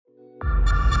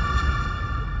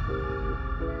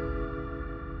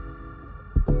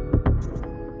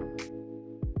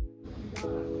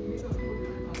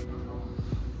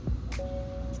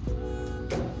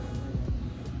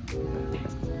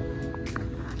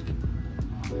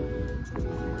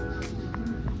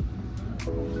Yo,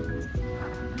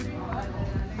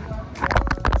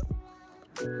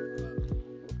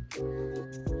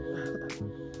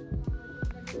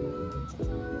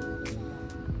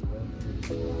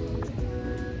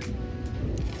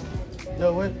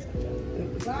 wait.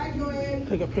 Bye, Joanne.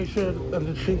 Take a picture of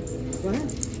the tree. Go ahead.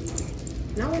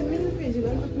 Now we're in the picture. You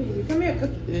gotta picture. Come here,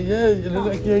 Cookie. Yeah, you look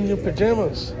like you're in your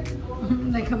pajamas.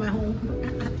 They come at home.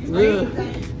 Yeah.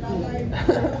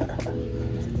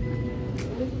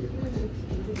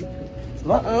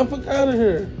 Fuck out of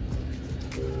here.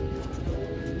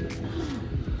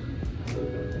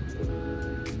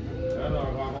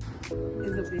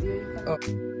 Is the video you got?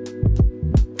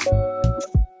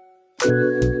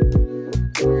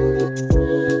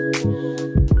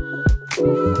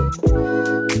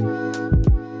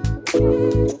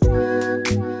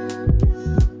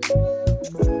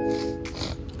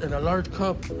 In a large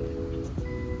cup.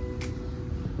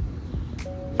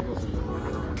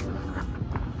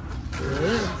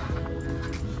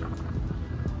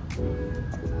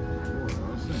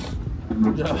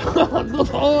 The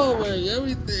hallway,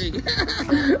 everything.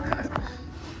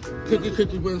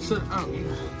 Cookie, been set out.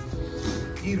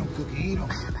 Eat them, Cookie, eat them.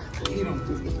 Eat them,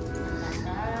 Cookie.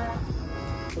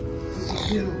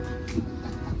 Eat them.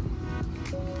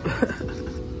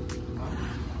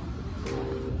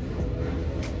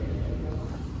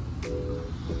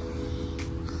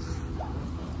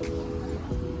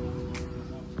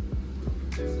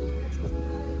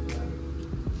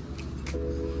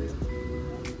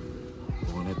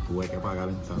 Tuve que pagar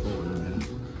en taco,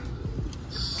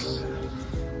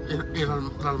 Y la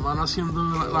hermana haciendo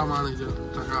la manager,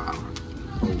 está cagada.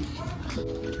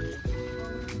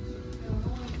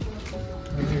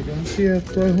 Si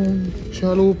esto es un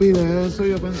chalupi de eso,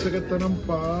 yo pensé que esto era un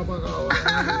papa, cabrón.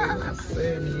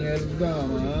 Hace mierda,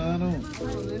 mano.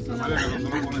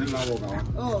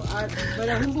 Oh,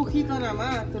 pero es un bujito nada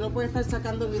más. Tú no puedes estar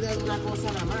sacando video de una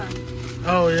cosa nada más.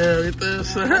 Oh yeah, ¿viste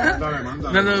eso? Mándale,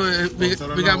 mándale. No,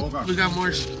 we got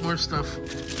more stuff.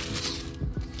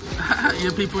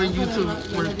 Yeah, people in YouTube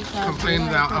were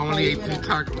complaining that I only ate 3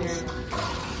 tacos.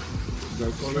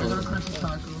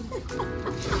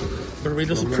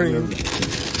 Burrito Supreme.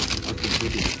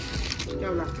 ¿Qué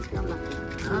hablaste? ¿Qué hablaste?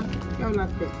 ¿Ah? ¿Qué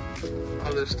hablaste?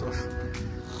 All this stuff.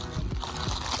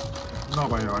 No,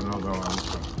 para llevarnos otra vez.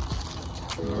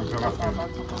 Pero esa es la pena.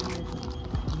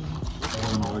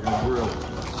 No, they got grilled.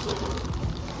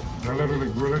 They're literally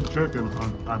grilling chicken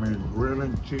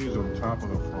grilling cheese on top of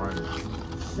the fries.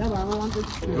 Yeah, but I don't want this.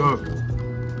 Good.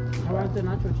 I want the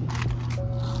nacho cheese.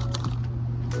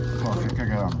 So, así que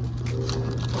quedamos.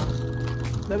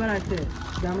 Bebe este,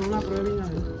 dame una prueba.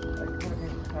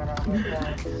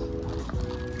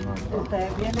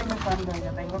 Ustedes vienen cuando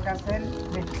yo tengo que hacer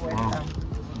descuenta.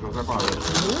 Yo te pago.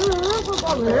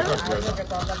 Ay, lo que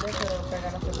todas las veces debo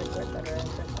pegar a hacer descuenta, que deben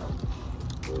empezar.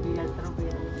 Y ya el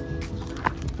tropio.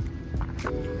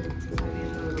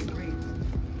 Saliendo de los bricks.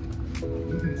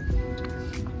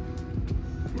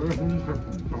 Tú eres un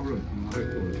responsable, no eres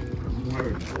tú, eres un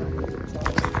mujer.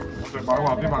 Te pago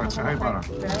a ti para que estés ahí para.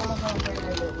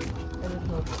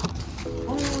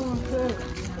 Oh, shit.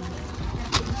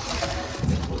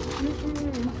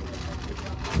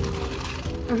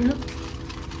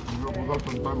 Yo puedo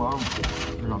sentar más,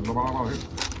 mirando para la pared.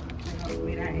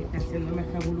 Mira, está haciéndome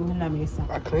jabulú en la mesa.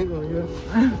 I cleaned it, yeah.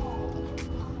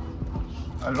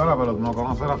 Álvaro, pero no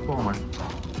conoces las formas.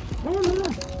 No, no, no.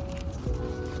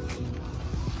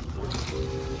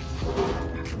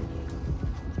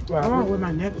 Oh, with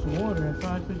my next water, I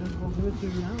thought I could just go give it to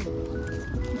you now.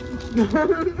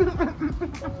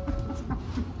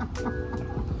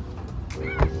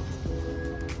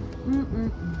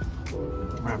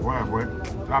 Me fue.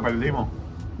 La perdimos.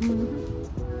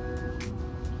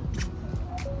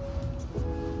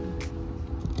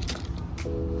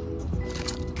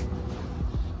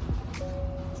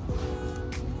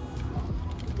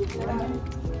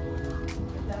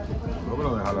 No, pero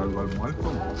déjalo algo al muerto.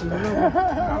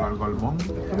 Déjalo algo al mon.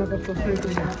 No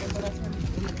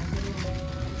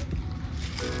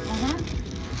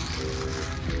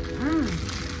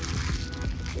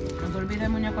te olvides el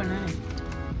muñeco, nene.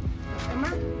 Es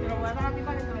más, te lo voy a dar a ti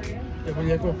para que te lo lleves. ¿Qué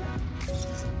muñeco?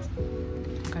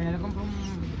 Que ya le compré un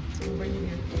rainy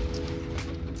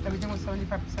gift. Everything was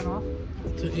 75% off.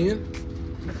 To Ian?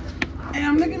 Hey,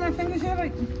 I'm looking at my fingers here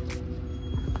like...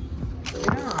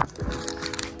 Yeah.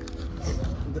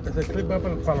 Ese clip va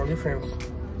para los OnlyFans.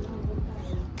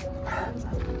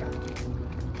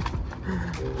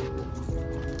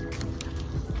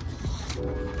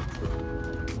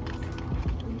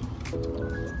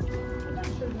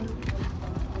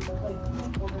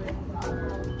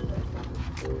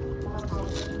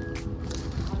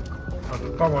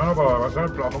 Está bueno, pero debe ser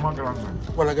el plato más grande.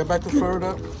 When I get back to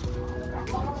Florida,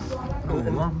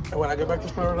 ¿No? when I get back to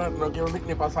Florida, no quiero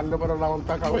ni pasarle por la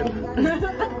montaca a ver.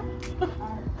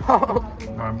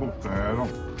 No, embustero.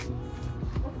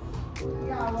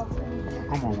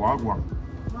 Como guagua.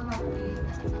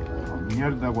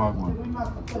 Mierda guagua.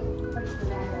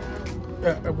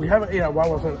 We haven't eaten at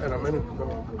Wawa's in a minute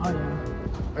though. Oh, yeah.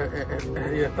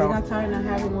 Y We estaba, got tired of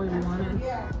having what we wanted.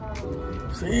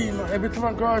 sí, no, every time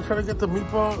I go, I try to get the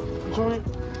meatball joint.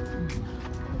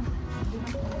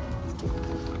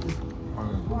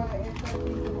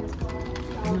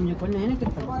 El muñeco nene que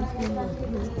está haciendo.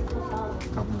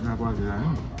 Está una cualidad, ¿eh?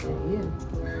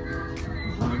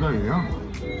 Eso no te digo.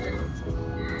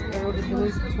 It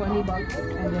was $20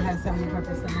 and they had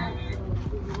 75% off.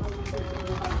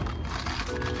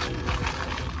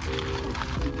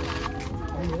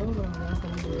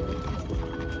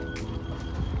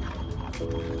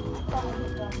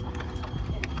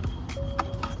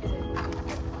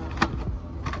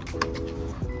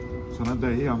 Eso no te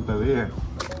digo, te dije.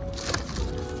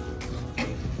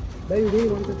 Baby,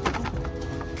 want to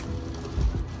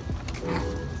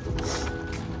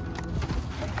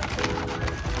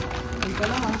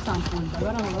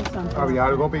Había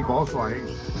algo picoso ahí.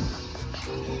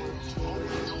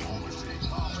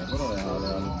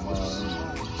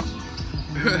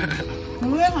 ¿Tú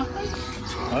lo dejaste?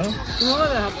 ¿Ah? ¿Tú no lo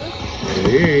dejaste?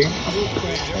 Sí,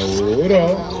 seguro.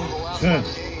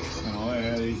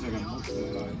 No, dice que no.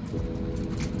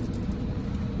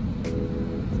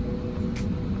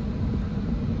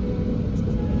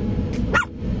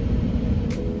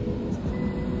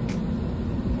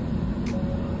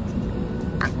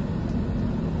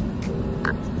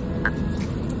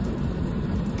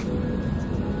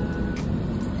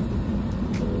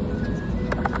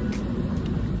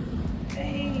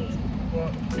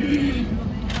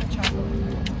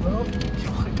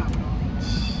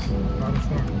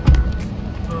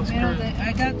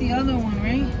 I got the other one,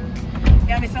 right?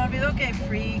 Ya me se me olvidó que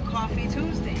free coffee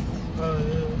Tuesdays.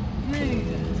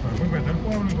 Pues vete al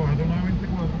pueblo y cógete una de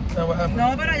 24.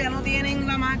 No, pero ya no tienen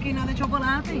la máquina de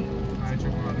chocolate. Ah, de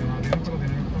chocolate no tiene, pero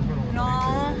tiene que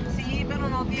No, sí, pero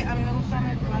no tiene. A mí me gusta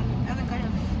mezclar. Ya te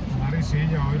callas.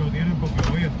 Marisilla, hoy lo tienen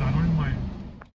porque hoy está normal.